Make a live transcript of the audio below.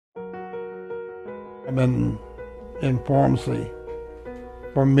I've been in pharmacy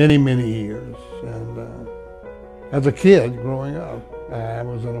for many, many years. And as a kid growing up, I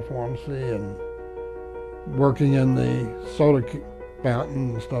was in a pharmacy and working in the soda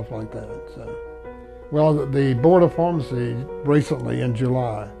fountain and stuff like that. So, well, the Board of Pharmacy recently in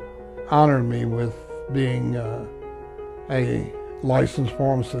July honored me with being a licensed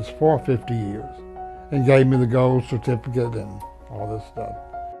pharmacist for 50 years and gave me the gold certificate and all this stuff.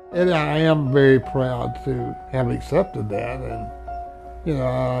 And I am very proud to have accepted that, and you know,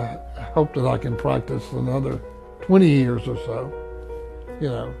 I hope that I can practice another 20 years or so, you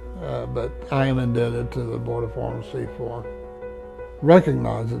know, but I am indebted to the Board of Pharmacy for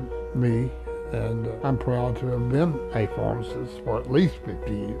recognizing me, and I'm proud to have been a pharmacist for at least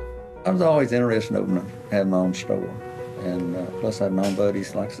 50 years. I was always interested in having my own store, and plus I'd known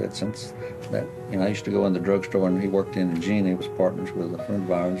buddies, like I said, since that, you know, I used to go in the drugstore, and he worked in Virginia. He was partners with a friend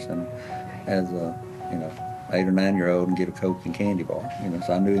of ours, and as a, you know, 8 or 9 year old, and get a Coke and candy bar, you know,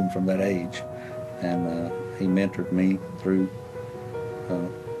 so I knew him from that age, and he mentored me through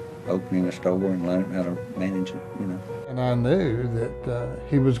opening a store and learning how to manage it, you know. And I knew that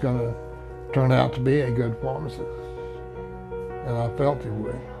he was going to turn out to be a good pharmacist, and I felt he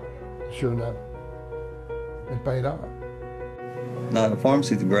would. Sure enough, it paid off. No,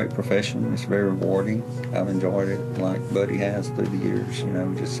 pharmacy is a great profession. It's very rewarding. I've enjoyed it like Buddy has through the years, you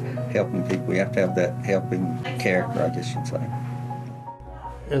know, just helping people. We have to have that helping character, I guess you'd say.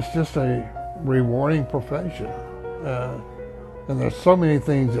 It's just a rewarding profession. And there's so many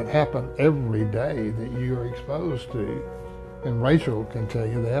things that happen every day that you are exposed to. And Rachel can tell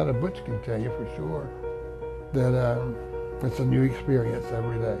you that, or Butch can tell you for sure, that it's a new experience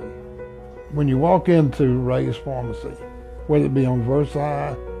every day. When you walk into Ray's Pharmacy, whether it be on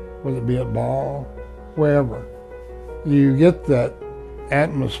Versailles, whether it be at Ball, wherever, you get that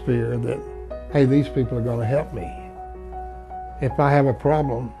atmosphere that, hey, these people are going to help me. If I have a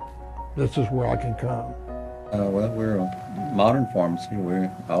problem, this is where I can come. Well, we're a modern pharmacy.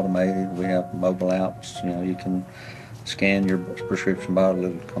 We're automated. We have mobile apps. You know, you can scan your prescription bottle.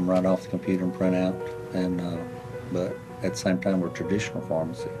 It'll come right off the computer and print out. And but at the same time, we're a traditional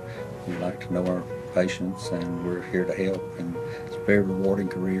pharmacy. We like to know our patients, and we're here to help. And it's a very rewarding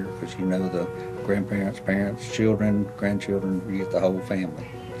career because you know the grandparents, parents, children, grandchildren. You get the whole family.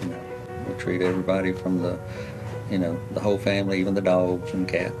 You know, we treat everybody from the, you know, the whole family, even the dogs and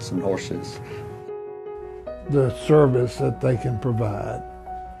cats and horses. The service that they can provide,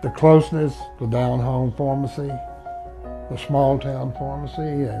 the closeness, the down-home pharmacy, the small-town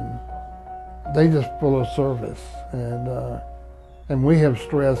pharmacy, and they just full of service. And we have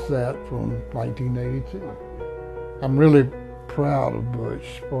stressed that from 1982. I'm really proud of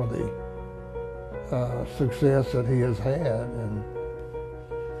Butch for the success that he has had, and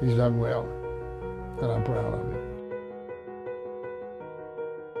he's done well, and I'm proud of him.